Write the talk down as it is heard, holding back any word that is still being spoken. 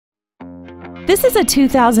This is a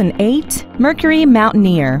 2008 Mercury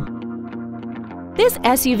Mountaineer. This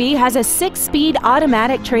SUV has a 6-speed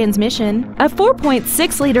automatic transmission, a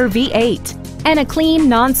 4.6-liter V8, and a clean,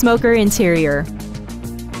 non-smoker interior.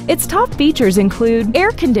 Its top features include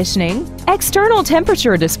air conditioning, external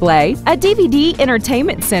temperature display, a DVD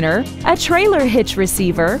entertainment center, a trailer hitch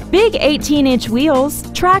receiver, big 18-inch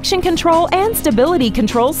wheels, traction control and stability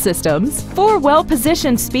control systems, 4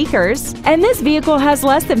 well-positioned speakers, and this vehicle has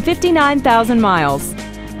less than 59,000 miles.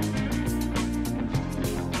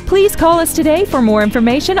 Please call us today for more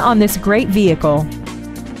information on this great vehicle.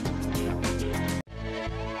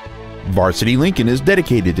 Varsity Lincoln is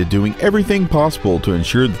dedicated to doing everything possible to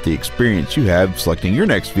ensure that the experience you have selecting your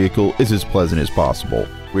next vehicle is as pleasant as possible.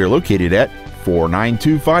 We are located at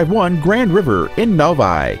 49251 Grand River in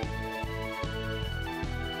Novi.